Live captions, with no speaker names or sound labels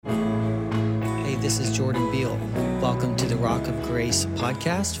this is Jordan Beal. Welcome to the Rock of Grace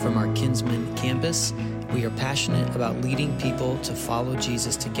podcast from our Kinsman campus. We are passionate about leading people to follow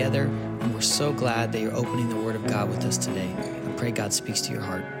Jesus together, and we're so glad that you're opening the Word of God with us today. I pray God speaks to your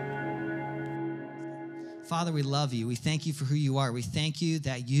heart. Father, we love you. We thank you for who you are. We thank you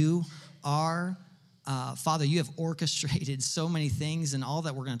that you are Father, you have orchestrated so many things and all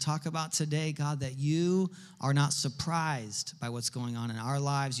that we're going to talk about today, God, that you are not surprised by what's going on in our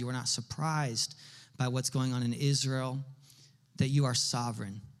lives. You are not surprised by what's going on in Israel, that you are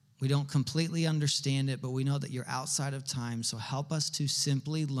sovereign. We don't completely understand it, but we know that you're outside of time. So help us to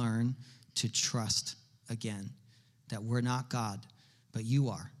simply learn to trust again, that we're not God, but you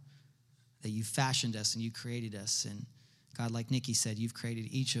are, that you fashioned us and you created us. And God, like Nikki said, you've created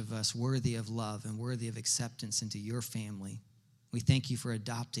each of us worthy of love and worthy of acceptance into your family. We thank you for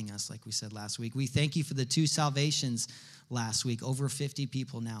adopting us, like we said last week. We thank you for the 2 salvations last week. Over 50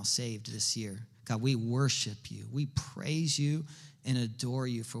 people now saved this year. God, we worship you. We praise you and adore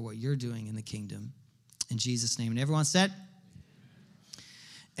you for what you're doing in the kingdom. In Jesus' name. And everyone said?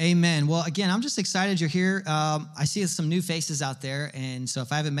 Amen. Well, again, I'm just excited you're here. I see some new faces out there, and so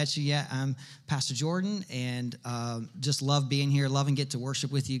if I haven't met you yet, I'm Pastor Jordan, and just love being here, love and get to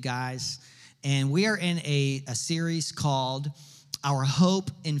worship with you guys. And we are in a series called Our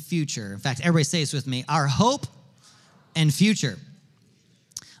Hope and Future. In fact, everybody say this with me, Our Hope and Future.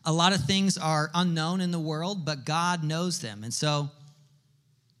 A lot of things are unknown in the world, but God knows them. And so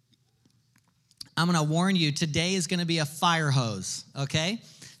I'm going to warn you, today is going to be a fire hose, okay?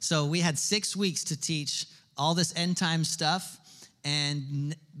 So we had 6 weeks to teach all this end time stuff,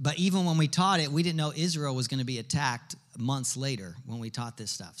 but even when we taught it, we didn't know Israel was going to be attacked months later when we taught this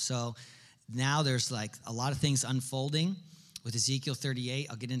stuff. So now there's like a lot of things unfolding with Ezekiel 38.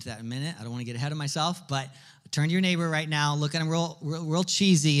 I'll get into that in a minute. I don't want to get ahead of myself, but turn to your neighbor right now, look at him real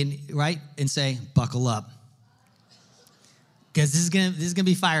cheesy, and say, buckle up. Because this is gonna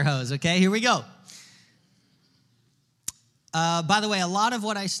be fire hose, okay? Here we go. By the way, a lot of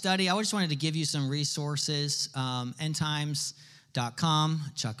what I study, I just wanted to give you some resources. Endtimes.com,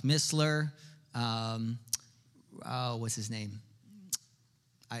 Chuck Missler, what's his name?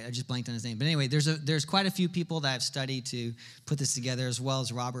 I just blanked on his name. But anyway, there's quite a few people that I've studied to put this together, as well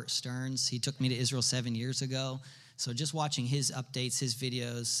as Robert Stearns. He took me to Israel 7 years ago. So just watching his updates, his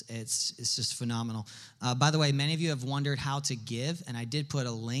videos, it's just phenomenal. By the way, many of you have wondered how to give, and I did put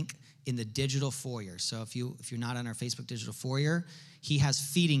a link in the digital foyer. So if you're not on our Facebook digital foyer, he has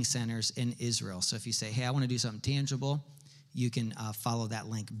feeding centers in Israel. So if you say, hey, I want to do something tangible, you can follow that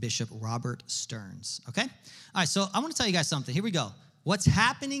link, Bishop Robert Stearns, okay? All right, so I want to tell you guys something. Here we go. What's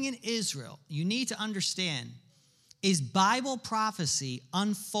happening in Israel, you need to understand, is Bible prophecy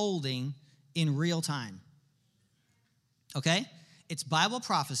unfolding in real time, okay? It's Bible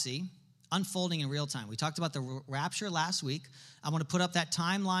prophecy unfolding in real time. We talked about the rapture last week. I'm going to put up that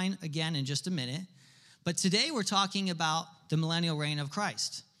timeline again in just a minute. But today we're talking about the millennial reign of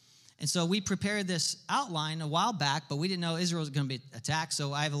Christ. And so we prepared this outline a while back, but we didn't know Israel was going to be attacked.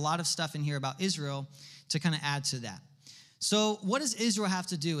 So I have a lot of stuff in here about Israel to kind of add to that. So what does Israel have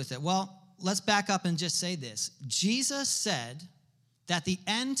to do with it? Well, let's back up and just say this. Jesus said that the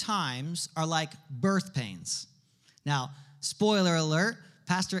end times are like birth pains. Now, spoiler alert,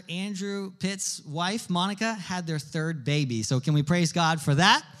 Pastor Andrew Pitt's wife, Monica, had their 3rd baby. So can we praise God for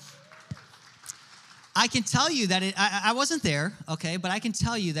that? I can tell you that I wasn't there, okay, but I can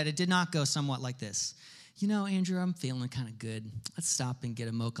tell you that it did not go somewhat like this. You know, Andrew, I'm feeling kind of good. Let's stop and get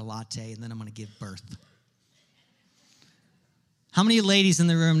a mocha latte, and then I'm going to give birth. How many ladies in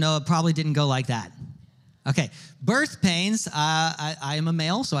the room know it probably didn't go like that? Okay, birth pains, I am a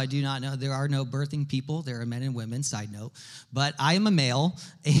male, so I do not know. There are no birthing people. There are men and women, side note. But I am a male,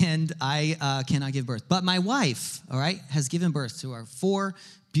 and I cannot give birth. But my wife, all right, has given birth to our 4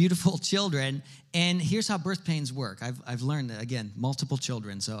 beautiful children, and here's how birth pains work. I've learned, again, multiple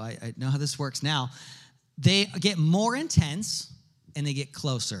children, so I know how this works now. They get more intense, and they get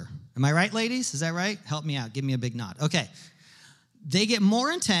closer. Am I right, ladies? Is that right? Help me out. Give me a big nod. Okay. They get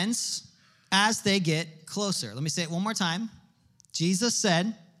more intense as they get closer. Let me say it one more time. Jesus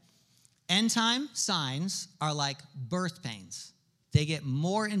said, end time signs are like birth pains. They get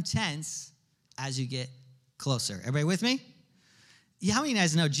more intense as you get closer. Everybody with me? Yeah, how many of you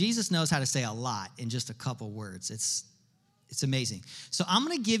guys know Jesus knows how to say a lot in just a couple words? It's amazing. So I'm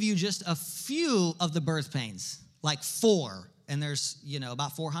going to give you just a few of the birth pains, like 4. And there's,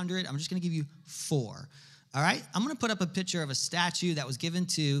 about 400. I'm just going to give you 4. All right? I'm going to put up a picture of a statue that was given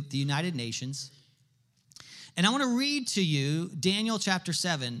to the United Nations. And I want to read to you Daniel chapter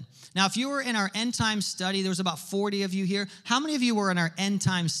 7. Now, if you were in our end time study, there was about 40 of you here. How many of you were in our end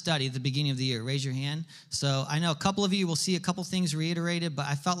time study at the beginning of the year? Raise your hand. So I know a couple of you will see a couple things reiterated, but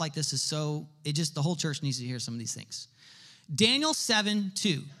I felt like this is the whole church needs to hear some of these things. Daniel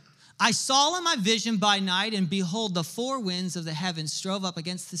 7:2. I saw in my vision by night, and behold, the four winds of the heavens strove up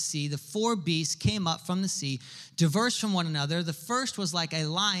against the sea. The four beasts came up from the sea, diverse from one another. The first was like a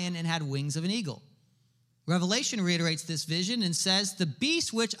lion and had wings of an eagle. Revelation reiterates this vision and says, the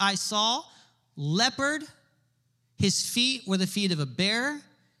beast which I saw, leopard, his feet were the feet of a bear,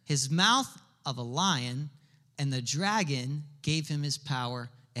 his mouth of a lion, and the dragon gave him his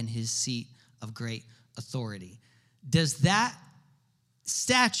power and his seat of great authority. Does that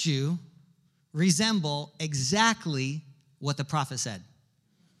statue resemble exactly what the prophet said?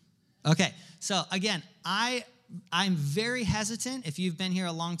 Okay, so again, I'm very hesitant. If you've been here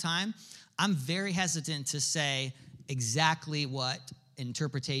a long time, I'm very hesitant to say exactly what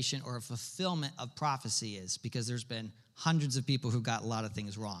interpretation or fulfillment of prophecy is, because there's been hundreds of people who got a lot of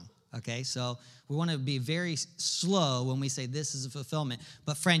things wrong. Okay, so we want to be very slow when we say this is a fulfillment.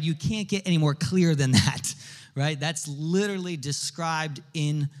 But friend, you can't get any more clear than that, right? That's literally described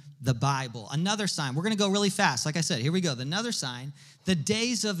in the Bible. Another sign, we're going to go really fast. Like I said, here we go. Another sign, the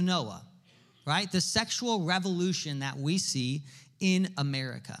days of Noah, right? The sexual revolution that we see in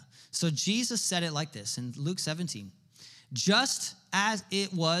America. So Jesus said it like this in Luke 17. Just as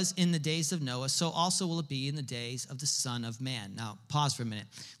it was in the days of Noah, so also will it be in the days of the Son of Man. Now, pause for a minute.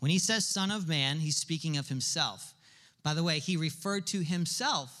 When he says Son of Man, he's speaking of himself. By the way, he referred to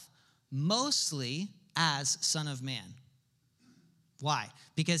himself mostly as Son of Man. Why?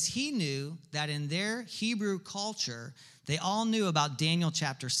 Because he knew that in their Hebrew culture, they all knew about Daniel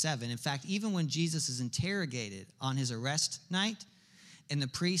chapter 7. In fact, even when Jesus is interrogated on his arrest night, and the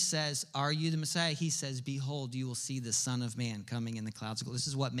priest says, are you the Messiah? He says, behold, you will see the Son of Man coming in the clouds of glory. This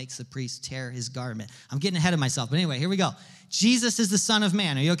is what makes the priest tear his garment. I'm getting ahead of myself. But anyway, here we go. Jesus is the Son of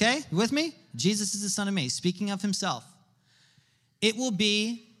Man. Are you okay? You with me? Jesus is the Son of Man. Speaking of himself. It will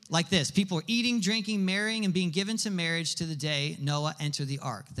be like this. People are eating, drinking, marrying, and being given to marriage to the day Noah entered the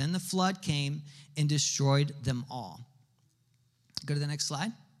ark. Then the flood came and destroyed them all. Go to the next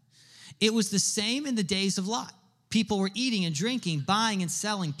slide. It was the same in the days of Lot. People were eating and drinking, buying and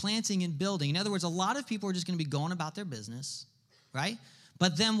selling, planting and building. In other words, a lot of people were just going to be going about their business, right?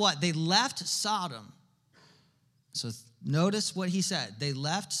 But then what? They left Sodom. So notice what he said. They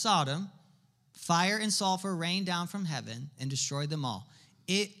left Sodom. Fire and sulfur rained down from heaven and destroyed them all.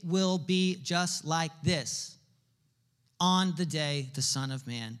 It will be just like this on the day the Son of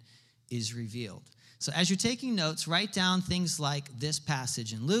Man is revealed. So as you're taking notes, write down things like this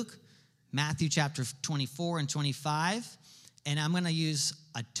passage in Luke, Matthew chapter 24 and 25, and I'm going to use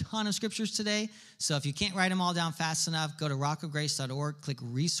a ton of scriptures today, so if you can't write them all down fast enough, go to rockofgrace.org, click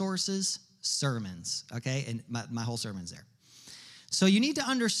resources, sermons, okay, and my whole sermon's there. So you need to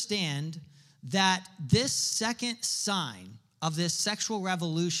understand that this second sign of this sexual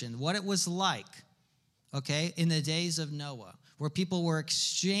revolution, what it was like, okay, in the days of Noah, where people were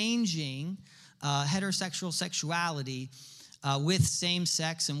exchanging heterosexual sexuality with same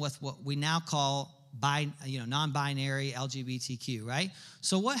sex and with what we now call non-binary LGBTQ, right?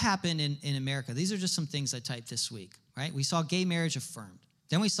 So what happened in America? These are just some things I typed this week, right? We saw gay marriage affirmed.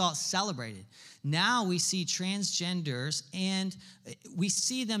 Then we saw it celebrated. Now we see transgenders, and we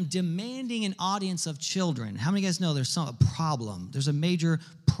see them demanding an audience of children. How many of you guys know there's a problem? There's a major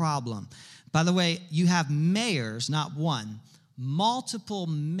problem. By the way, you have mayors, not one, multiple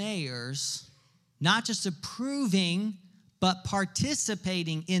mayors, not just approving, but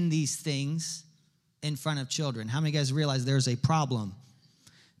participating in these things in front of children. How many of you guys realize there's a problem?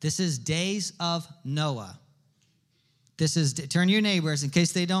 This is days of Noah. Turn to your neighbors, in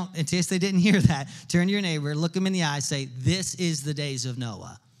case they didn't hear that, turn to your neighbor, look them in the eye, say, this is the days of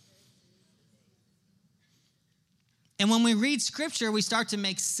Noah. And when we read scripture, we start to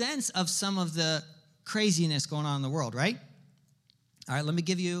make sense of some of the craziness going on in the world, right? All right, let me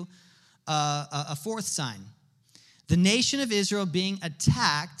give you a fourth sign. The nation of Israel being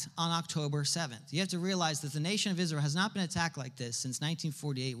attacked on October 7th. You have to realize that the nation of Israel has not been attacked like this since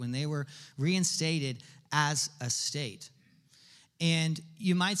 1948 when they were reinstated as a state. And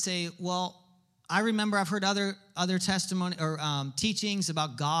you might say, well, I remember I've heard other testimony or teachings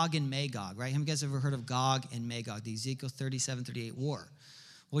about Gog and Magog, right? Have you guys ever heard of Gog and Magog, the Ezekiel 37-38 war?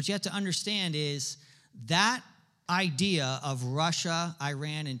 What you have to understand is that idea of Russia,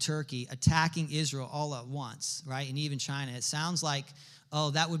 Iran, and Turkey attacking Israel all at once, right? And even China, it sounds like,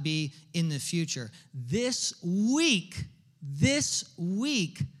 oh, that would be in the future. This week,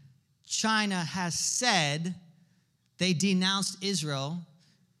 China has said they denounced Israel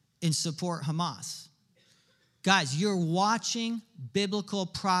in support Hamas. Guys, you're watching biblical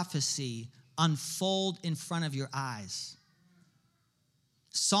prophecy unfold in front of your eyes.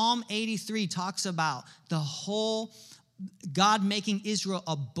 Psalm 83 talks about the whole God making Israel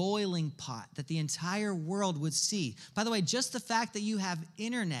a boiling pot that the entire world would see. By the way, just the fact that you have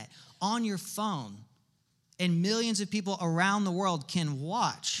internet on your phone and millions of people around the world can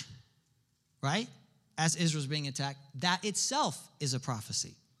watch, right, as Israel's being attacked, that itself is a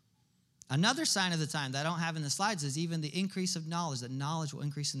prophecy. Another sign of the time that I don't have in the slides is even the increase of knowledge, that knowledge will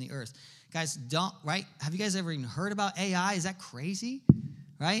increase in the earth. Guys, right? Have you guys ever even heard about AI? Is that crazy,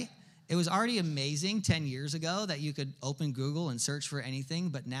 right? It was already amazing 10 years ago that you could open Google and search for anything,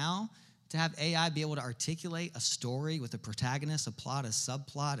 but now to have AI be able to articulate a story with a protagonist, a plot, a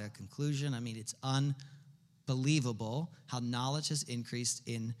subplot, a conclusion, I mean, it's unbelievable how knowledge has increased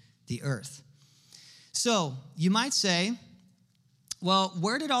in the earth. So you might say, well,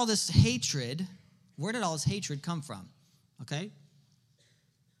 where did all this hatred come from? Okay?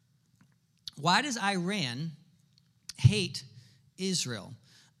 Why does Iran hate Israel?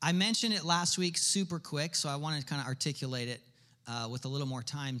 I mentioned it last week super quick, so I want to kind of articulate it with a little more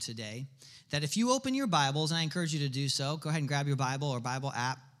time today. That if you open your Bibles, and I encourage you to do so, go ahead and grab your Bible or Bible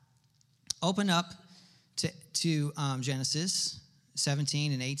app. Open up to Genesis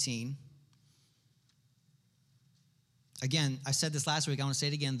 17 and 18. Again, I said this last week, I want to say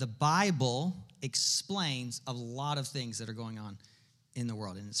it again. The Bible explains a lot of things that are going on in the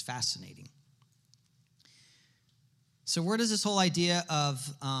world, and it's fascinating. So where does this whole idea of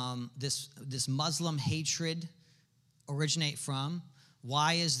this Muslim hatred originate from?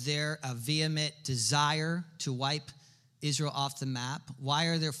 Why is there a vehement desire to wipe Israel off the map? Why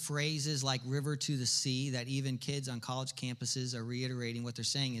are there phrases like river to the sea that even kids on college campuses are reiterating? What they're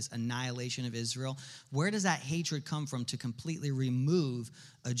saying is annihilation of Israel. Where does that hatred come from to completely remove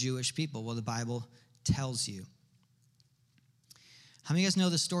a Jewish people? Well, the Bible tells you. How many of you guys know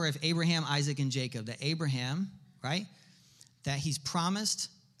the story of Abraham, Isaac, and Jacob? That Abraham, right, that he's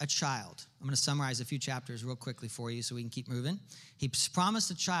promised a child. I'm going to summarize a few chapters real quickly for you so we can keep moving. He's promised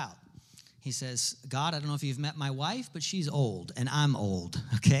a child. He says, God, I don't know if you've met my wife, but she's old and I'm old,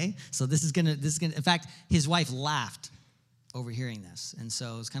 okay? So this is gonna, in fact, his wife laughed over hearing this. And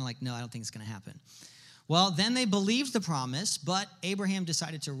so it's kind of like, no, I don't think it's gonna happen. Well, then they believed the promise, but Abraham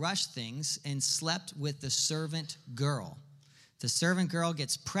decided to rush things and slept with the servant girl. The servant girl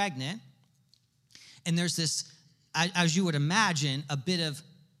gets pregnant, and there's this, as you would imagine, a bit of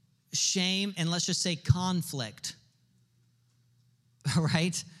shame and let's just say conflict,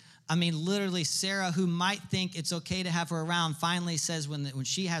 right? I mean, literally, Sarah, who might think it's okay to have her around, finally says when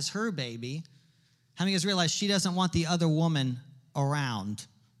she has her baby, how many of you guys realize she doesn't want the other woman around?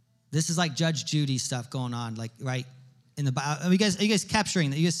 This is like Judge Judy stuff going on, like, right? In the Bible. Are you guys capturing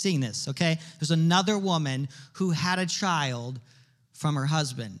that? Are you guys seeing this, okay? There's another woman who had a child from her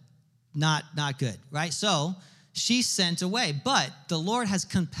husband. Not good, right? So she's sent away, but the Lord has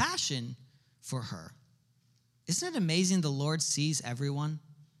compassion for her. Isn't it amazing the Lord sees everyone?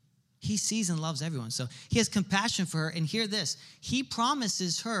 He sees and loves everyone. So he has compassion for her. And hear this. He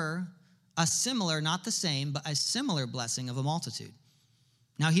promises her a similar, not the same, but a similar blessing of a multitude.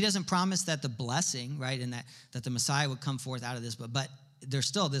 Now, he doesn't promise that the blessing, right, and that the Messiah would come forth out of this, but there's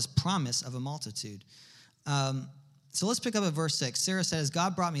still this promise of a multitude. So let's pick up at verse 6. Sarah says,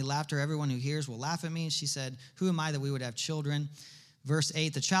 God brought me laughter. Everyone who hears will laugh at me. And she said, who am I that we would have children? Verse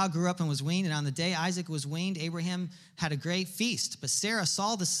 8, the child grew up and was weaned, and on the day Isaac was weaned, Abraham had a great feast. But Sarah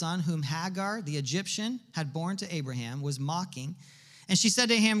saw the son whom Hagar, the Egyptian, had borne to Abraham, was mocking. And she said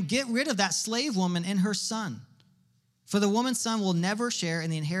to him, get rid of that slave woman and her son, for the woman's son will never share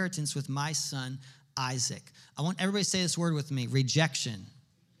in the inheritance with my son Isaac. I want everybody to say this word with me, rejection.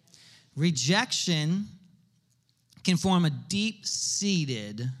 Rejection can form a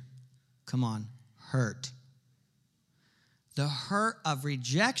deep-seated, hurt. The hurt of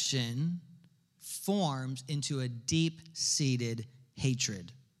rejection forms into a deep-seated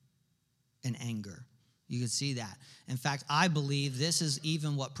hatred and anger. You can see that. In fact, I believe this is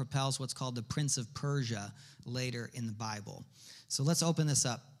even what propels what's called the Prince of Persia later in the Bible. So let's open this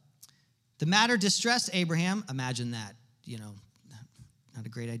up. The matter distressed Abraham. Imagine that, not a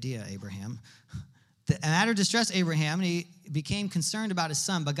great idea, Abraham. The matter distressed Abraham, and he became concerned about his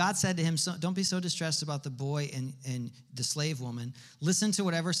son. But God said to him, don't be so distressed about the boy and the slave woman. Listen to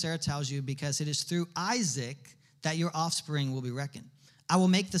whatever Sarah tells you, because it is through Isaac that your offspring will be reckoned. I will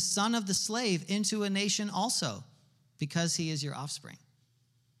make the son of the slave into a nation also, because he is your offspring.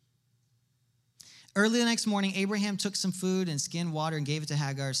 Early the next morning, Abraham took some food and skinned water and gave it to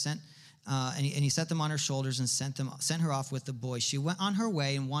Hagar, sent and he set them on her shoulders and sent her off with the boy. She went on her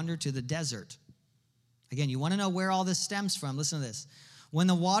way and wandered to the desert. Again, you want to know where all this stems from. Listen to this. When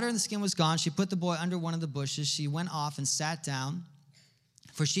the water in the skin was gone, she put the boy under one of the bushes. She went off and sat down,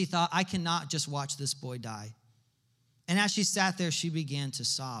 for she thought, I cannot just watch this boy die. And as she sat there, she began to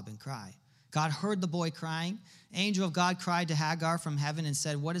sob and cry. God heard the boy crying. Angel of God cried to Hagar from heaven and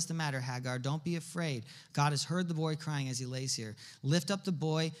said, what is the matter, Hagar? Don't be afraid. God has heard the boy crying as he lays here. Lift up the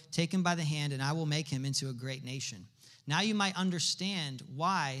boy, take him by the hand, and I will make him into a great nation. Now you might understand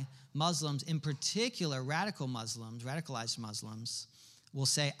why Muslims, in particular radicalized Muslims, will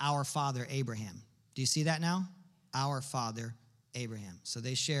say, our father Abraham. Do you see that now? Our father Abraham. So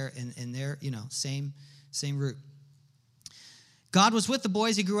they share in their, same root. God was with the boy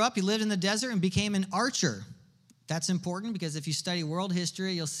as he grew up. He lived in the desert and became an archer. That's important because if you study world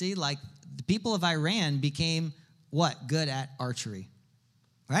history, you'll see like the people of Iran became what? Good at archery.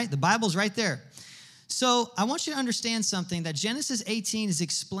 Right? The Bible's right there. So I want you to understand something, that Genesis 18 is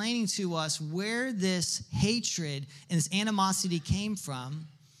explaining to us where this hatred and this animosity came from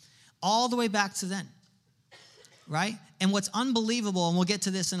all the way back to then. Right? And what's unbelievable, and we'll get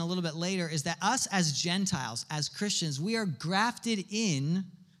to this in a little bit later, is that us as Gentiles, as Christians, we are grafted in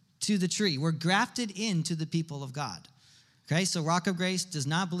to the tree. We're grafted into the people of God. Okay, so Rock of Grace does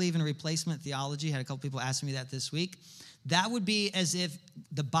not believe in replacement theology. I had a couple people ask me that this week. That would be as if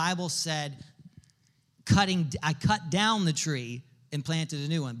the Bible said, I cut down the tree and planted a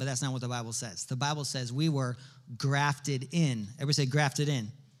new one, but that's not what the Bible says. The Bible says we were grafted in. Everybody say grafted in.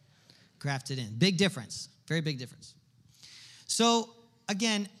 Grafted in. Big difference. Very big difference. So,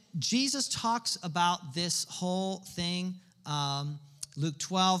 again, Jesus talks about this whole thing. Luke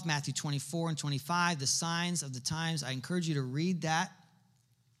 12, Matthew 24 and 25, the signs of the times. I encourage you to read that.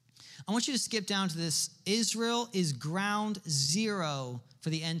 I want you to skip down to this. Israel is ground zero for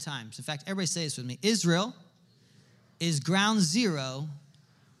the end times. In fact, everybody say this with me. Israel is ground zero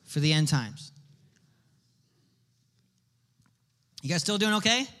for the end times. You guys still doing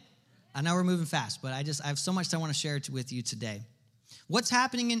okay? I know we're moving fast, but I have so much that I want to share with you today. What's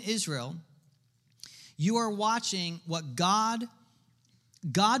happening in Israel? You are watching what God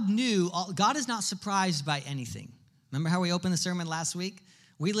knew. God is not surprised by anything. Remember how we opened the sermon last week?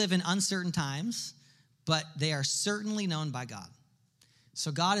 We live in uncertain times, but they are certainly known by God.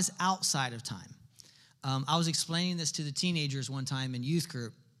 So God is outside of time. I was explaining this to the teenagers one time in youth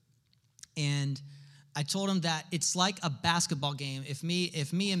group, and I told them that it's like a basketball game. If me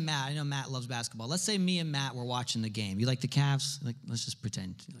and Matt, I know Matt loves basketball. Let's say me and Matt were watching the game. You like the Cavs? Like, let's just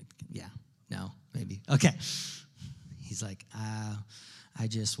pretend. Like, yeah, no, maybe. Okay. He's like, I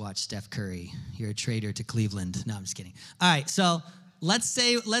just watched Steph Curry. You're a traitor to Cleveland. No, I'm just kidding. All right, so let's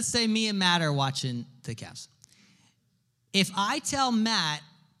say me and Matt are watching the Cavs. If I tell Matt,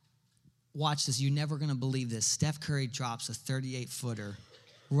 watch this, you're never going to believe this. Steph Curry drops a 38-footer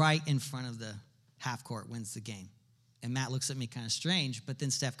right in front of the half court, wins the game. And Matt looks at me kind of strange, but then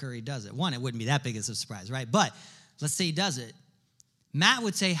Steph Curry does it. One, it wouldn't be that big of a surprise, right? But let's say he does it. Matt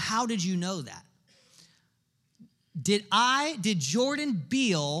would say, how did you know that? Did Jordan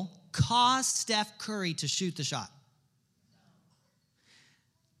Beal cause Steph Curry to shoot the shot?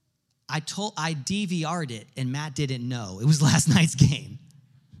 I DVR'd it, and Matt didn't know. It was last night's game.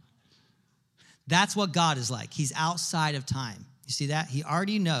 That's what God is like. He's outside of time. You see that? He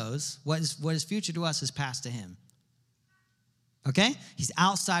already knows what is future to us is past to him. Okay? He's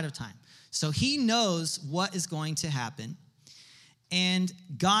outside of time. So he knows what is going to happen. And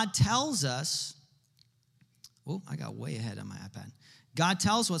God tells us, I got way ahead on my iPad. God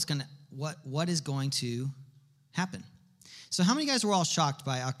tells what is going to happen. So how many guys were all shocked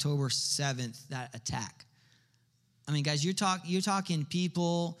by October 7th, that attack? I mean, guys, you're talking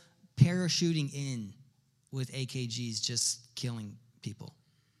people parachuting in with AKGs just killing people.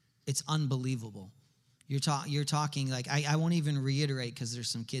 It's unbelievable. You're talking like, I won't even reiterate because there's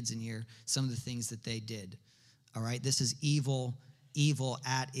some kids in here, some of the things that they did. All right? This is evil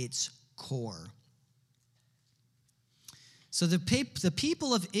at its core. So the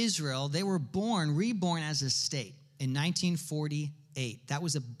people of Israel, they were reborn as a state in 1948. That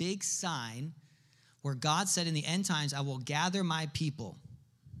was a big sign where God said in the end times, I will gather my people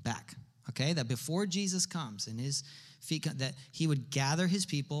back. Okay, that before Jesus comes and his feet, that he would gather his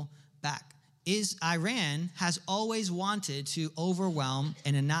people back. Iran has always wanted to overwhelm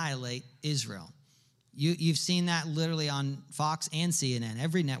and annihilate Israel. You've seen that literally on Fox and CNN.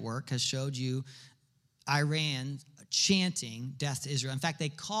 Every network has showed you Iran chanting death to Israel. In fact, they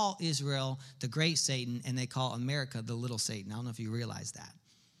call Israel the great Satan, and they call America the little Satan. I don't know if you realize that.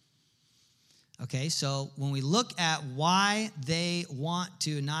 Okay, so when we look at why they want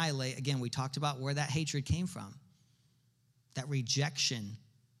to annihilate, again, we talked about where that hatred came from. That rejection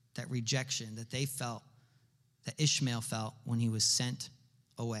that they felt, that Ishmael felt when he was sent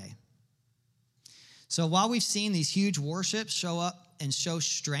away. So while we've seen these huge warships show up and show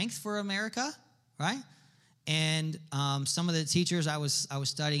strength for America, right? And some of the teachers I was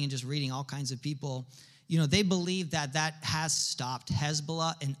studying and just reading, all kinds of people, they believe that has stopped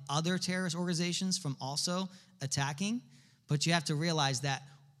Hezbollah and other terrorist organizations from also attacking. But you have to realize that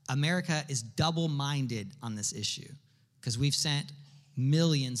America is double-minded on this issue because we've sent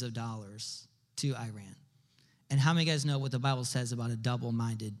millions of dollars to Iran. And how many of you guys know what the Bible says about a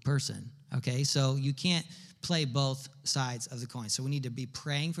double-minded person? Okay, so you can't play both sides of the coin. So we need to be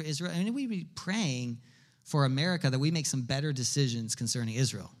praying for Israel, and we need to be praying for America that we make some better decisions concerning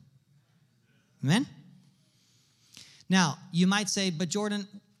Israel. Amen? Now, you might say, but Jordan,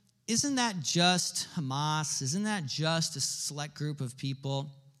 isn't that just Hamas? Isn't that just a select group of people?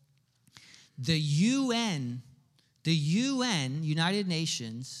 The UN, United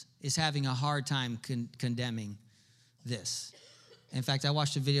Nations, is having a hard time condemning this. In fact, I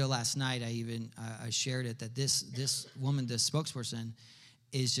watched a video last night. I shared it, that this woman, the spokesperson,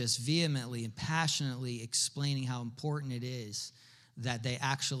 is just vehemently and passionately explaining how important it is that they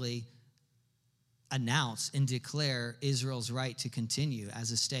actually announce and declare Israel's right to continue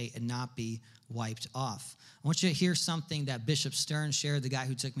as a state and not be wiped off. I want you to hear something that Bishop Stern shared, the guy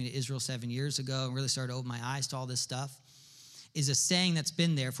who took me to Israel 7 years ago and really started to open my eyes to all this stuff, is a saying that's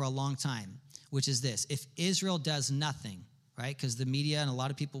been there for a long time, which is this: if Israel does nothing, right? Because the media and a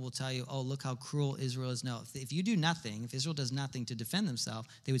lot of people will tell you, oh, look how cruel Israel is. No, if you do nothing, if Israel does nothing to defend themselves,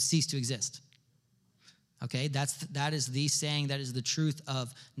 they would cease to exist. Okay, that is the saying, that is the truth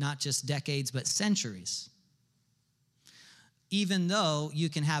of not just decades, but centuries. Even though you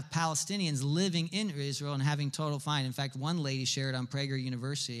can have Palestinians living in Israel and having total fine. In fact, one lady shared on Prager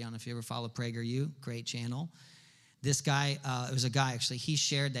University, I don't know if you ever follow PragerU, great channel. This guy, it was a guy actually, he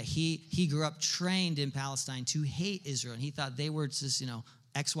shared that he grew up trained in Palestine to hate Israel, and he thought they were just,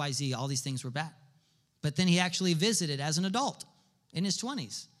 XYZ, all these things were bad. But then he actually visited as an adult in his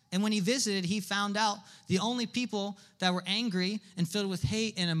 20s. And when he visited, he found out the only people that were angry and filled with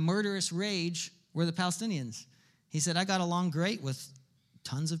hate and a murderous rage were the Palestinians. He said, I got along great with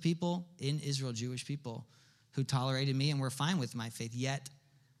tons of people in Israel, Jewish people, who tolerated me and were fine with my faith. Yet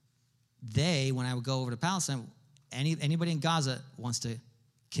they, when I would go over to Palestine, anybody in Gaza wants to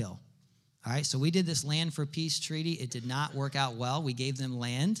kill. All right, so we did this land for peace treaty. It did not work out well. We gave them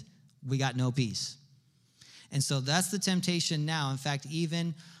land. We got no peace. And so that's the temptation now. In fact,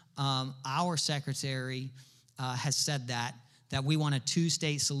 even our secretary has said that we want a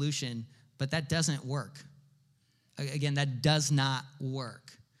two-state solution, but that doesn't work. Again, that does not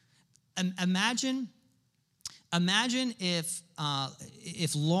work. Imagine if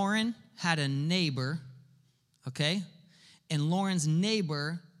Lauren had a neighbor, okay, and Lauren's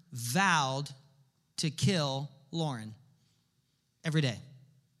neighbor vowed to kill Lauren every day.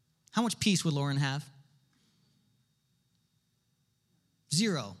 How much peace would Lauren have?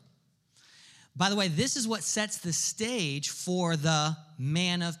 0. By the way, this is what sets the stage for the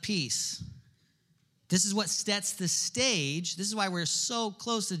man of peace. This is what sets the stage. This is why we're so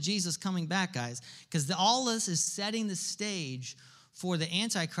close to Jesus coming back, guys, because all this is setting the stage for the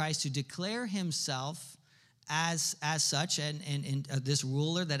Antichrist to declare himself as such, and this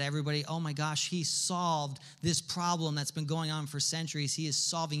ruler that everybody, oh my gosh, he solved this problem that's been going on for centuries. He is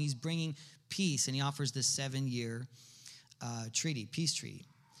solving, he's bringing peace, and he offers this 7-year peace treaty.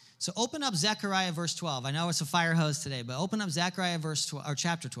 So open up Zechariah verse 12. I know it's a fire hose today, but open up Zechariah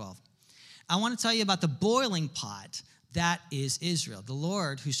chapter 12. I want to tell you about the boiling pot that is Israel, the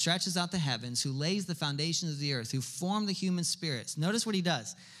Lord who stretches out the heavens, who lays the foundations of the earth, who formed the human spirits. Notice what he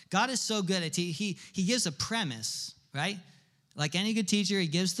does. God is so good at he gives a premise, right? Like any good teacher, he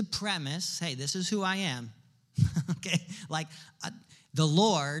gives the premise. Hey, this is who I am. Okay, like the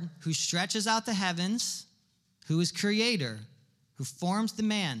Lord who stretches out the heavens, who is creator, who forms the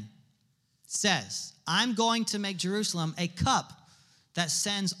man, says, I'm going to make Jerusalem a cup that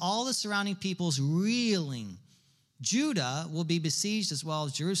sends all the surrounding peoples reeling. Judah will be besieged as well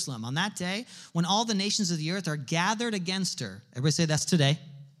as Jerusalem. On that day, when all the nations of the earth are gathered against her. Everybody say that's today.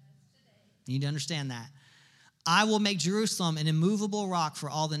 You need to understand that. I will make Jerusalem an immovable rock for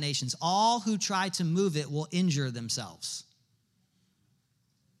all the nations. All who try to move it will injure themselves.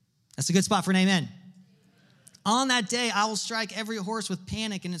 That's a good spot for an amen. On that day, I will strike every horse with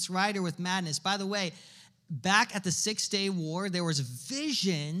panic and its rider with madness. By the way, back at the 6-day war, there was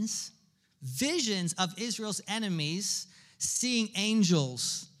visions of Israel's enemies seeing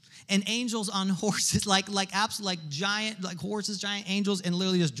angels and angels on horses, like giant, like horses, giant angels, and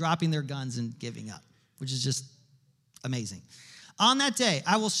literally just dropping their guns and giving up, which is just amazing. On that day,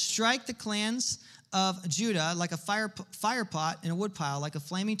 I will strike the clans of Judah like a fire pot in a woodpile, like a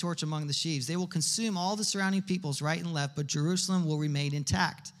flaming torch among the sheaves. They will consume all the surrounding peoples right and left, but Jerusalem will remain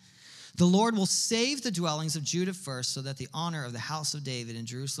intact. The Lord will save the dwellings of Judah first, so that the honor of the house of David and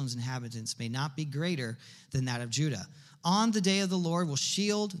Jerusalem's inhabitants may not be greater than that of Judah. On the day of the Lord will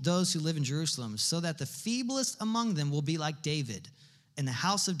shield those who live in Jerusalem, so that the feeblest among them will be like David, and the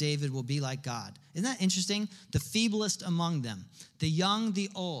house of David will be like God. Isn't that interesting? The feeblest among them, the young, the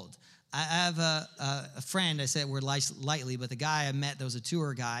old. I have a friend, I say it word lightly, but the guy I met that was a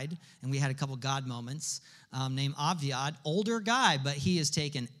tour guide, and we had a couple God moments, named Aviad, older guy, but he is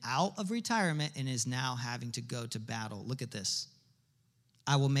taken out of retirement and is now having to go to battle. Look at this.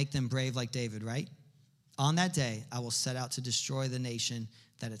 I will make them brave like David, right? On that day, I will set out to destroy the nation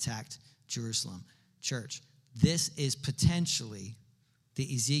that attacked Jerusalem. Church, this is potentially the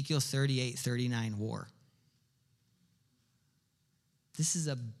Ezekiel 38-39 war. This is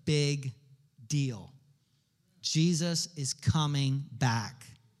a big deal. Jesus is coming back.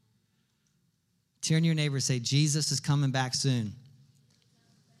 Turn to your neighbor and say, Jesus is coming back soon.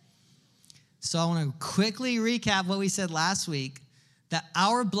 So I want to quickly recap what we said last week, that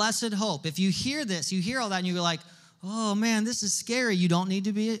our blessed hope, if you hear this, you hear all that, and you're like, oh man, this is scary. You don't need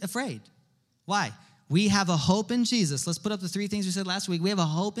to be afraid. Why? We have a hope in Jesus. Let's put up the three things we said last week. We have a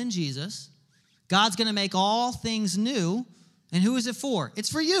hope in Jesus. God's going to make all things new. And who is it for? It's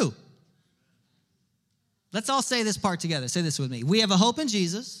for you. Let's all say this part together. Say this with me. We have a hope in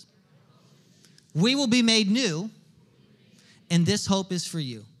Jesus. We will be made new. And this hope is for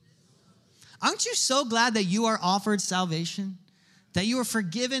you. Aren't you so glad that you are offered salvation? That you are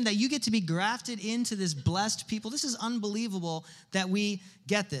forgiven, that you get to be grafted into this blessed people? This is unbelievable that we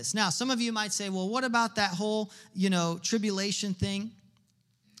get this. Now, some of you might say, well, what about that whole, tribulation thing?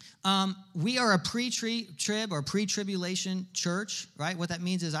 We are a pre-trib or pre-tribulation church, right? What that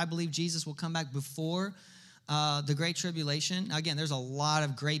means is I believe Jesus will come back before the Great Tribulation. Now, again, there's a lot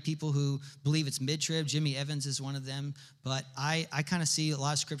of great people who believe it's mid-trib. Jimmy Evans is one of them. But I kind of see a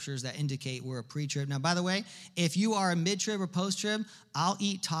lot of scriptures that indicate we're a pre-trib. Now, by the way, if you are a mid-trib or post-trib, I'll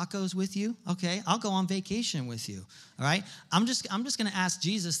eat tacos with you, okay? I'll go on vacation with you, all right? I'm just going to ask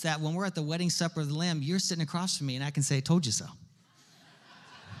Jesus that when we're at the wedding supper of the Lamb, you're sitting across from me, and I can say, told you so.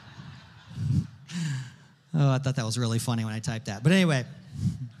 Oh, I thought that was really funny when I typed that. But anyway,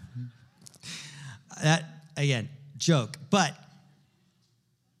 that, again, joke. But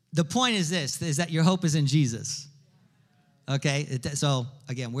the point is this, is that your hope is in Jesus. Okay? So,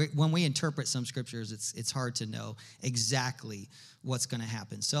 again, when we interpret some scriptures, it's hard to know exactly what's going to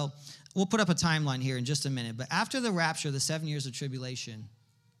happen. So we'll put up a timeline here in just a minute. But after the rapture, the 7 years of tribulation,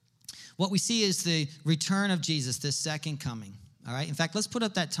 what we see is the return of Jesus, this second coming. All right? In fact, let's put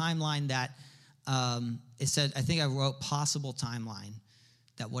up that timeline that it said, I think I wrote possible timeline,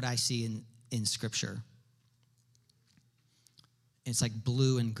 that what I see in Scripture. It's like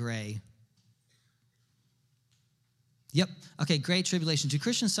blue and gray. Yep. Okay, great tribulation. Do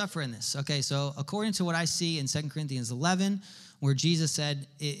Christians suffer in this? Okay, so according to what I see in 2 Corinthians 11, where Jesus said,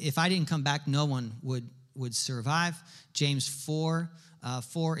 if I didn't come back, no one would survive. James 4,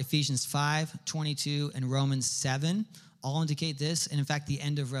 Ephesians 5, 22, and Romans 7 all indicate this. And in fact, the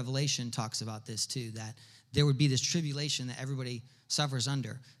end of Revelation talks about this too, that there would be this tribulation that everybody suffers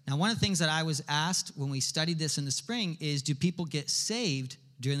under. Now, one of the things that I was asked when we studied this in the spring is, do people get saved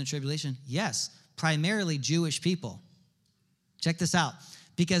during the tribulation? Yes, primarily Jewish people. Check this out.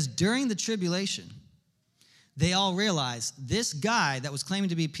 Because during the tribulation, they all realize this guy that was claiming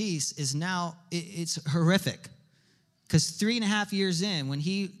to be peace is now, it's horrific. Because 3.5 years in, when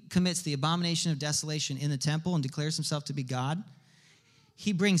he commits the abomination of desolation in the temple and declares himself to be God,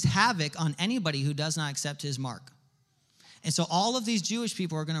 he brings havoc on anybody who does not accept his mark. And so all of these Jewish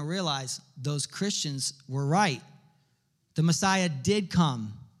people are going to realize those Christians were right. The Messiah did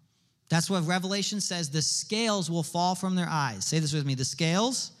come. That's what Revelation says. The scales will fall from their eyes. Say this with me. The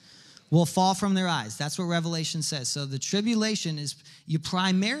scales will fall from their eyes. That's what Revelation says. So the tribulation is, you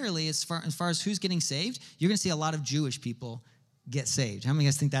primarily, as far as who's getting saved, you're going to see a lot of Jewish people get saved. How many of you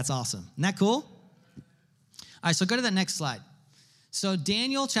guys think that's awesome? Isn't that cool? All right, so go to that next slide. So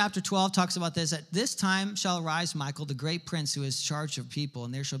Daniel chapter 12 talks about this. At this time shall arise Michael, the great prince who is charged of people,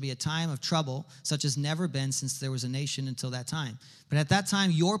 and there shall be a time of trouble, such as never been since there was a nation until that time. But at that time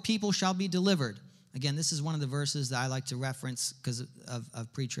your people shall be delivered. Again, this is one of the verses that I like to reference because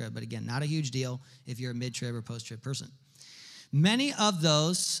of pre-trib, but again, not a huge deal if you're a mid-trib or post-trib person. Many of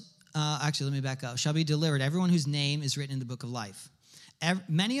those, actually, let me back up, shall be delivered, everyone whose name is written in the book of life.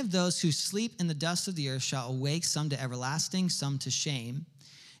 Many of those who sleep in the dust of the earth shall awake, some to everlasting, some to shame,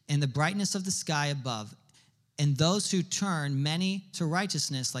 in the brightness of the sky above. And those who turn, many to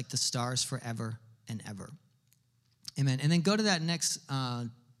righteousness, like the stars forever and ever. Amen. And then go to that next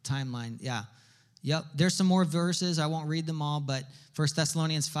timeline. Yeah. Yep. There's some more verses. I won't read them all, but 1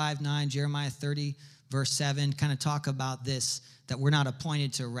 Thessalonians 5:9, Jeremiah 30, verse 7, kind of talk about this, that we're not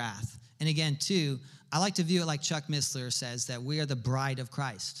appointed to wrath. And again, too, I like to view it like Chuck Missler says, that we are the bride of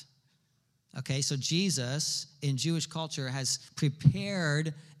Christ. Okay, so Jesus in Jewish culture has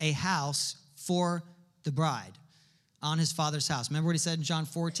prepared a house for the bride on his Father's house. Remember what he said in John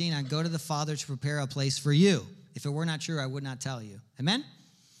 14? I go to the Father to prepare a place for you. If it were not true, I would not tell you. Amen?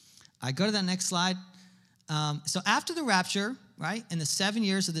 I go to that next slide. So after the rapture, right, and the 7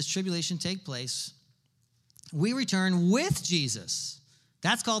 years of this tribulation take place, we return with Jesus.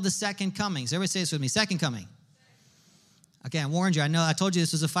 That's called the second coming. So everybody say this with me, second coming. Okay, I warned you. I told you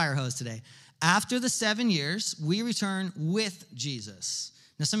this was a fire hose today. After the 7 years, we return with Jesus.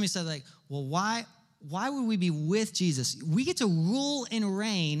 Now, some of you said, like, well, why would we be with Jesus? We get to rule and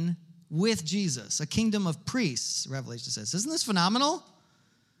reign with Jesus, a kingdom of priests, Revelation says. Isn't this phenomenal?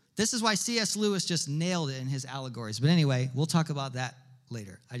 This is why C.S. Lewis just nailed it in his allegories. But anyway, we'll talk about that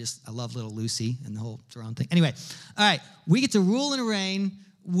later. I love little Lucy and the whole throne thing. Anyway, all right, we get to rule and reign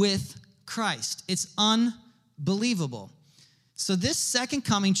with Christ. It's unbelievable. So this second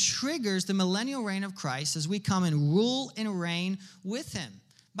coming triggers the millennial reign of Christ as we come and rule and reign with him.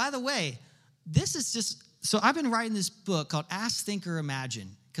 By the way, this is just, so I've been writing this book called Ask, Think, or Imagine,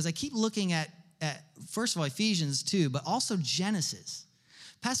 because I keep looking at, first of all, Ephesians 2, but also Genesis.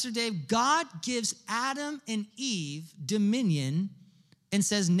 Pastor Dave, God gives Adam and Eve dominion and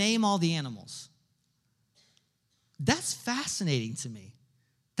says, name all the animals. That's fascinating to me.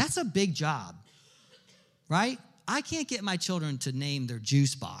 That's a big job, right? I can't get my children to name their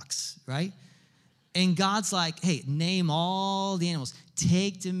juice box, right? And God's like, hey, name all the animals.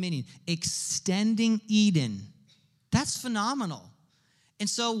 Take dominion. Extending Eden. That's phenomenal. And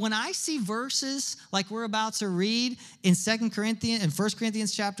so when I see verses like we're about to read in 2 Corinthians and 1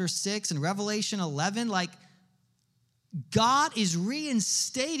 Corinthians chapter 6 and Revelation 11, like God is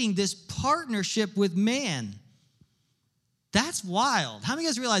reinstating this partnership with man. That's wild. How many of you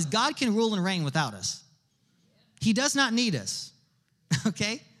guys realize God can rule and reign without us? He does not need us,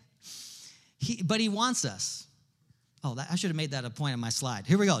 okay? But he wants us. Oh, I should have made that a point on my slide.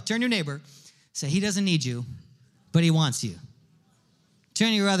 Here we go. Turn to your neighbor. Say, he doesn't need you, but he wants you. Turn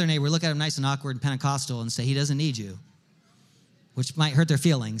to your other neighbor. Look at him nice and awkward and Pentecostal and say, he doesn't need you, which might hurt their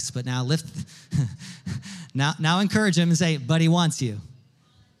feelings. But now now encourage him and say, but he wants you.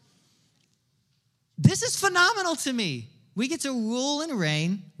 This is phenomenal to me. We get to rule and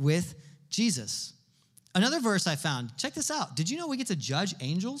reign with Jesus. Another verse I found, check this out. Did you know we get to judge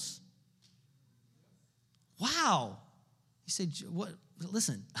angels? Wow. You say, what?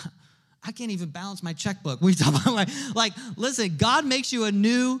 Listen, I can't even balance my checkbook. We talk about like, listen, God makes you a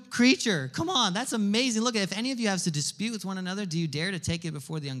new creature. Come on, that's amazing. Look, if any of you have to dispute with one another, do you dare to take it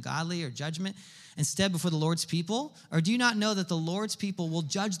before the ungodly or judgment instead before the Lord's people? Or do you not know that the Lord's people will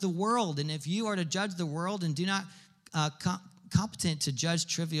judge the world? And if you are to judge the world and do not competent to judge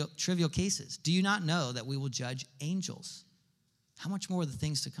trivial cases, do you not know that we will judge angels? How much more the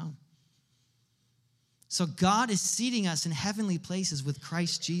things to come? So God is seating us in heavenly places with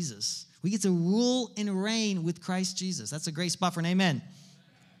Christ Jesus. We get to rule and reign with Christ Jesus. That's a great spot for an amen.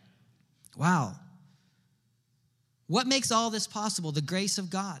 Wow. What makes all this possible? The grace of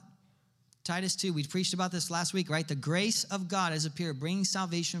God. Titus 2, we preached about this last week, right? The grace of God has appeared, bringing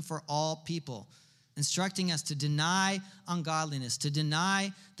salvation for all people, instructing us to deny ungodliness, to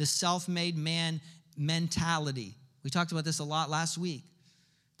deny the self-made man mentality. We talked about this a lot last week,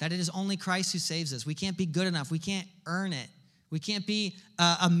 that it is only Christ who saves us. We can't be good enough. We can't earn it. We can't be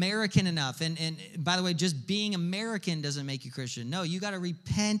American enough. And by the way, just being American doesn't make you Christian. No, you got to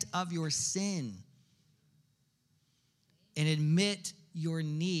repent of your sin and admit your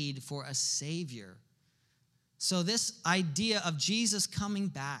need for a Savior. So this idea of Jesus coming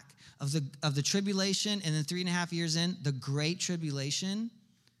back, of the tribulation, and then 3.5 years in, the great tribulation,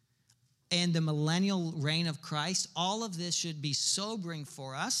 and the millennial reign of Christ, all of this should be sobering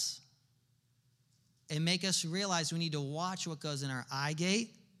for us and make us realize we need to watch what goes in our eye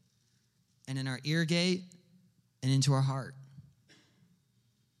gate and in our ear gate and into our heart.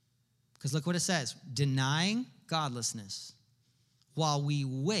 Because look what it says, denying godlessness while we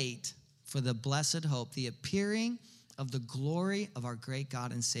wait for the blessed hope, the appearing of the glory of our great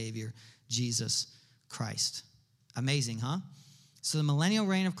God and Savior, Jesus Christ. Amazing, huh? So the millennial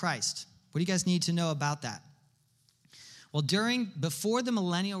reign of Christ. What do you guys need to know about that? Well, before the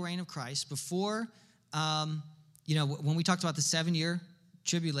millennial reign of Christ, before, when we talked about the 7-year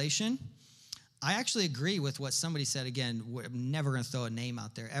tribulation, I actually agree with what somebody said. Again, I'm never going to throw a name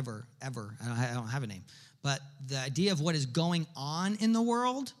out there, ever. I don't have a name. But the idea of what is going on in the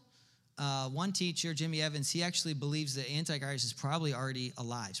world, one teacher, Jimmy Evans, he actually believes that Antichrist is probably already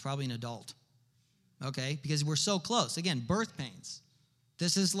alive. He's probably an adult, okay? Because we're so close. Again, birth pains.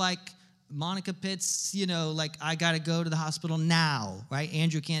 This is like Monica Pitts, like I got to go to the hospital now, right?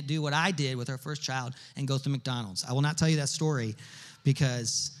 Andrew can't do what I did with our first child and go through McDonald's. I will not tell you that story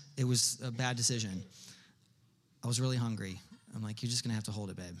because it was a bad decision. I was really hungry. I'm like, you're just going to have to hold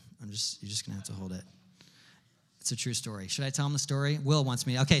it, babe. You're just going to have to hold it. It's a true story. Should I tell him the story? Will wants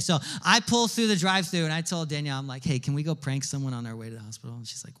me. Okay, so I pull through the drive-thru, and I told Danielle, I'm like, hey, can we go prank someone on our way to the hospital? And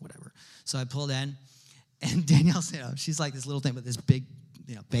she's like, whatever. So I pulled in, and Danielle said, she's like this little thing, but this big,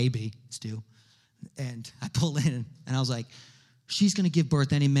 baby, Stu. And I pulled in, and I was like, she's going to give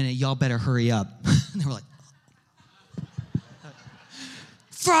birth any minute. Y'all better hurry up. And they were like,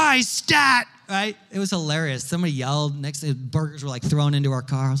 fries, stat, right? It was hilarious. Somebody yelled. Next thing, burgers were like thrown into our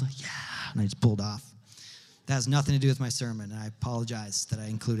car. I was like, yeah. And I just pulled off. That has nothing to do with my sermon, and I apologize that I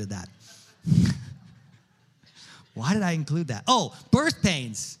included that. Why did I include that? Oh, birth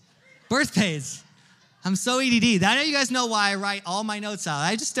pains. Birth pains. I'm so ADD. I know you guys know why I write all my notes out.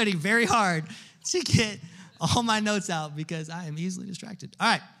 I just study very hard to get all my notes out because I am easily distracted. All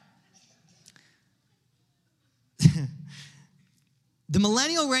right. The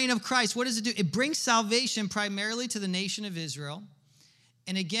millennial reign of Christ, what does it do? It brings salvation primarily to the nation of Israel.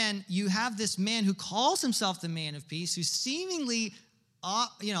 And again, you have this man who calls himself the man of peace, who's seemingly,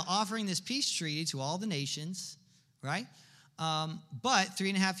 offering this peace treaty to all the nations, right? But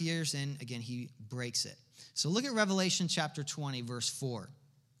 3.5 years in, again, he breaks it. So look at Revelation chapter 20, verse 4.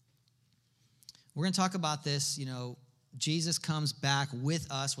 We're going to talk about this. Jesus comes back with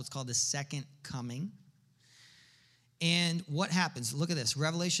us, what's called the second coming. And what happens? Look at this.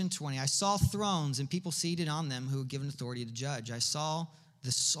 Revelation 20. I saw thrones and people seated on them who were given authority to judge. I saw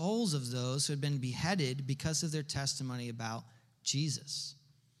the souls of those who had been beheaded because of their testimony about Jesus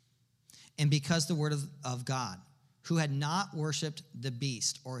and because the word of God, who had not worshiped the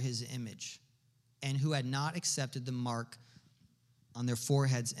beast or his image and who had not accepted the mark on their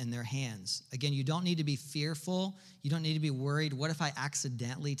foreheads and their hands. Again, you don't need to be fearful. You don't need to be worried. What if I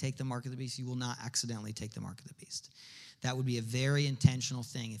accidentally take the mark of the beast? You will not accidentally take the mark of the beast. That would be a very intentional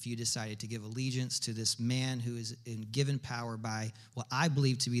thing if you decided to give allegiance to this man who is given power by what I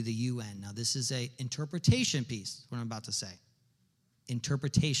believe to be the UN. Now, this is an interpretation piece, what I'm about to say.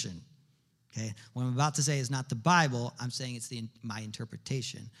 Interpretation, okay? What I'm about to say is not the Bible. I'm saying it's my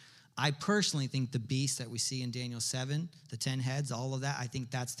interpretation. I personally think the beast that we see in Daniel 7, the 10 heads, all of that, I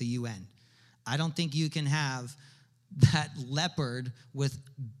think that's the UN. I don't think you can have that leopard with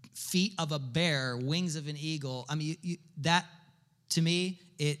feet of a bear, wings of an eagle. I mean, that, to me,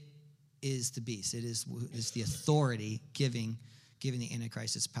 it is the beast. It is the authority giving the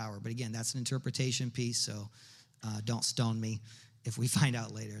Antichrist its power. But again, that's an interpretation piece, so don't stone me if we find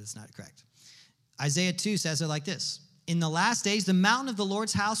out later that's not correct. Isaiah 2 says it like this. In the last days, the mountain of the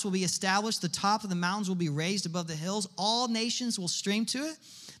Lord's house will be established. The top of the mountains will be raised above the hills. All nations will stream to it.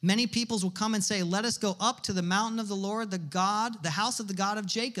 Many peoples will come and say, let us go up to the mountain of the Lord, the house of the God of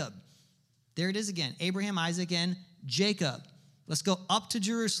Jacob. There it is again. Abraham, Isaac, and Jacob. Let's go up to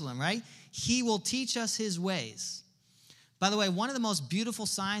Jerusalem, right? He will teach us his ways. By the way, one of the most beautiful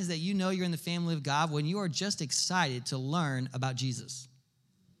signs that you know you're in the family of God when you are just excited to learn about Jesus.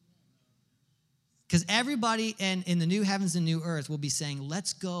 Because everybody in the new heavens and new earth will be saying,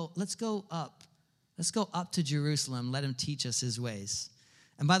 let's go up. Let's go up to Jerusalem. Let him teach us his ways.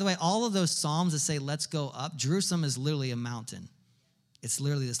 And by the way, all of those psalms that say, let's go up, Jerusalem is literally a mountain. It's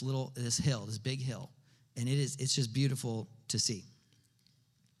literally this hill, this big hill. And it's just beautiful to see.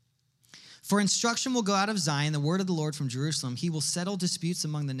 For instruction will go out of Zion, the word of the Lord from Jerusalem. He will settle disputes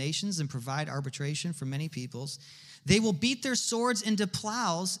among the nations and provide arbitration for many peoples. They will beat their swords into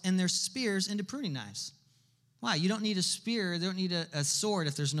plows and their spears into pruning knives. Why? You don't need a spear. You don't need a sword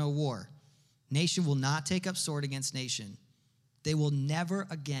if there's no war. Nation will not take up sword against nation. They will never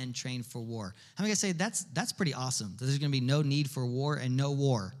again train for war. How many guys say that's pretty awesome? That there's going to be no need for war and no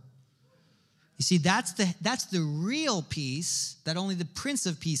war. You see, that's the real peace that only the Prince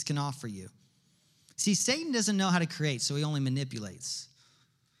of Peace can offer you. See, Satan doesn't know how to create, so he only manipulates.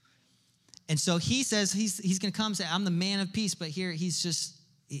 And so he says he's going to come and say, I'm the man of peace, but here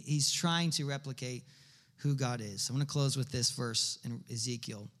he's trying to replicate who God is. I'm going to close with this verse in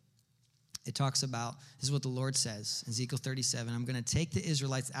Ezekiel. it talks about, this is what the Lord says, Ezekiel 37, I'm going to take the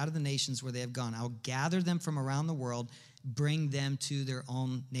Israelites out of the nations where they have gone. I will gather them from around the world, bring them to their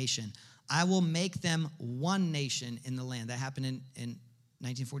own nation. I will make them one nation in the land. That happened in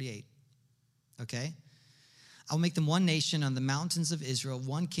 1948, okay? I will make them one nation on the mountains of Israel,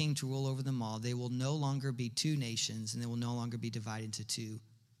 one king to rule over them all. They will no longer be two nations, and they will no longer be divided into two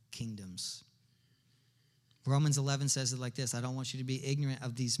kingdoms. Romans 11 says it like this: I don't want you to be ignorant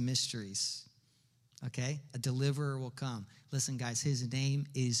of these mysteries, okay? A deliverer will come. Listen, guys, his name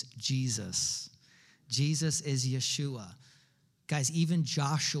is Jesus. Jesus is Yeshua. Guys, even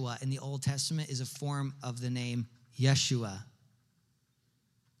Joshua in the Old Testament is a form of the name Yeshua.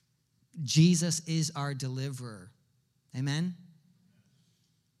 Jesus is our deliverer. Amen?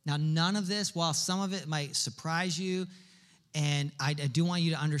 Now, none of this, while some of it might surprise you, and I do want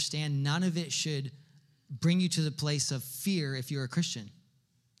you to understand, none of it should bring you to the place of fear if you're a Christian,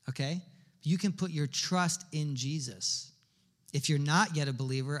 okay? You can put your trust in Jesus. If you're not yet a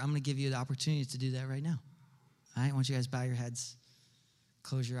believer, I'm going to give you the opportunity to do that right now. All right, I want you guys to bow your heads,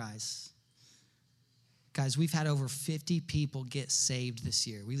 close your eyes. Guys, we've had over 50 people get saved this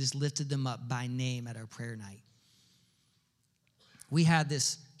year. We just lifted them up by name at our prayer night. We had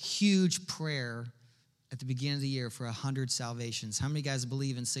this huge prayer at the beginning of the year for 100 salvations. How many guys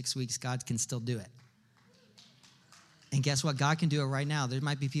believe in 6 weeks God can still do it? And guess what? God can do it right now. There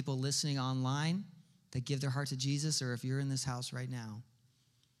might be people listening online that give their heart to Jesus, or if you're in this house right now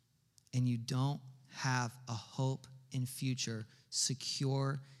and you don't have a hope in future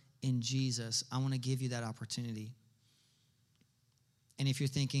secure in Jesus, I want to give you that opportunity. And if you're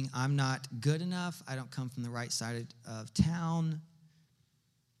thinking, I'm not good enough, I don't come from the right side of town,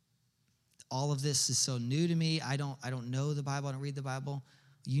 all of this is so new to me, I don't know the Bible, I don't read the Bible,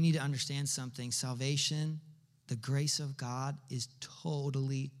 you need to understand something. Salvation, the grace of God, is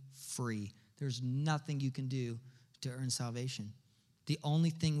totally free. There's nothing you can do to earn salvation. The only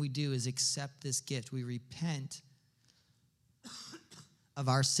thing we do is accept this gift. We repent of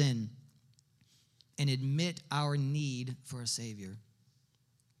our sin and admit our need for a Savior.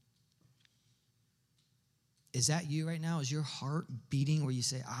 Is that you right now? Is your heart beating where you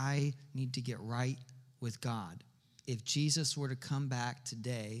say, I need to get right with God? If Jesus were to come back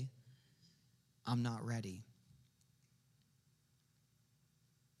today, I'm not ready.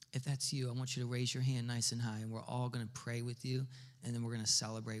 If that's you, I want you to raise your hand nice and high, and we're all going to pray with you, and then we're going to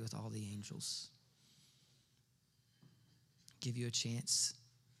celebrate with all the angels. Give you a chance.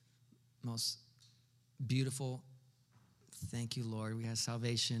 Most beautiful. Thank you, Lord. We have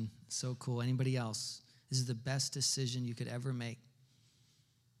salvation. So cool. Anybody else? This is the best decision you could ever make.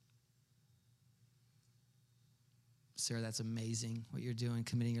 Sarah, that's amazing what you're doing,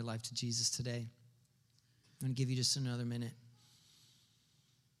 committing your life to Jesus today. I'm going to give you just another minute.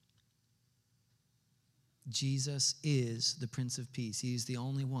 Jesus is the Prince of Peace. He's the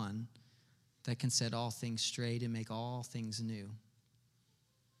only one that can set all things straight and make all things new.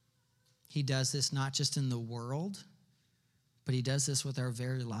 He does this not just in the world, but he does this with our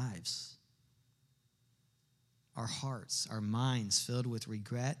very lives. Our hearts, our minds filled with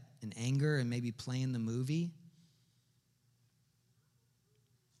regret and anger and maybe playing the movie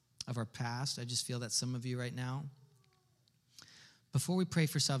of our past. I just feel that some of you right now. Before we pray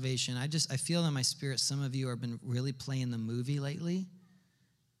for salvation, I feel in my spirit some of you have been really playing the movie lately,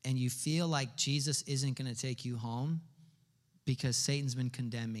 and you feel like Jesus isn't going to take you home because Satan's been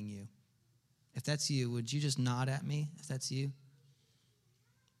condemning you. If that's you, would you just nod at me if that's you?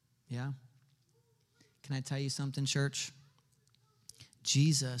 Yeah? Can I tell you something, church?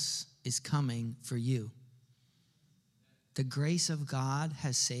 Jesus is coming for you. The grace of God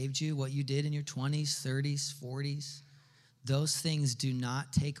has saved you. What you did in your 20s, 30s, 40s, those things do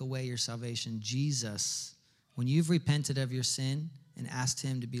not take away your salvation. Jesus, when you've repented of your sin and asked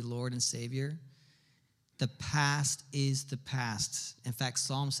him to be Lord and Savior, the past is the past. In fact,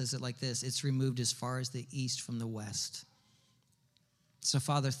 Psalm says it like this: it's removed as far as the east from the west. So,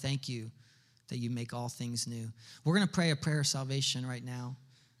 Father, thank you that you make all things new. We're going to pray a prayer of salvation right now.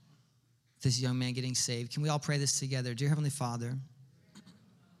 This young man getting saved. Can we all pray this together? Dear Heavenly Father,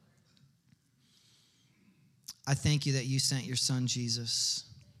 I thank you that you sent your son, Jesus,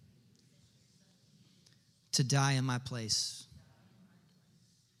 to die in my place,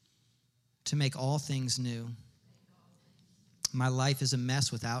 to make all things new. My life is a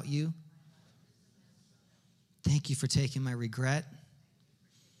mess without you. Thank you for taking my regret,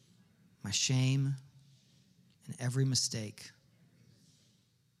 my shame, and every mistake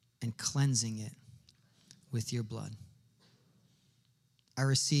and cleansing it with your blood. I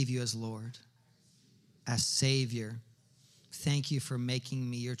receive you as Lord, as Savior, Thank you for making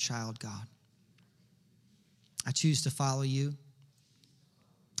me your child, God. I choose to follow you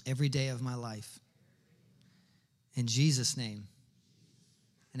every day of my life. In Jesus' name.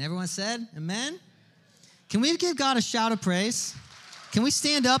 And everyone said, amen? Can we give God a shout of praise? Can we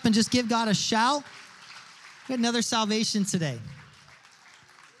stand up and just give God a shout? We had another salvation today.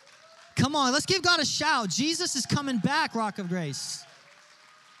 Come on, let's give God a shout. Jesus is coming back, Rock of Grace.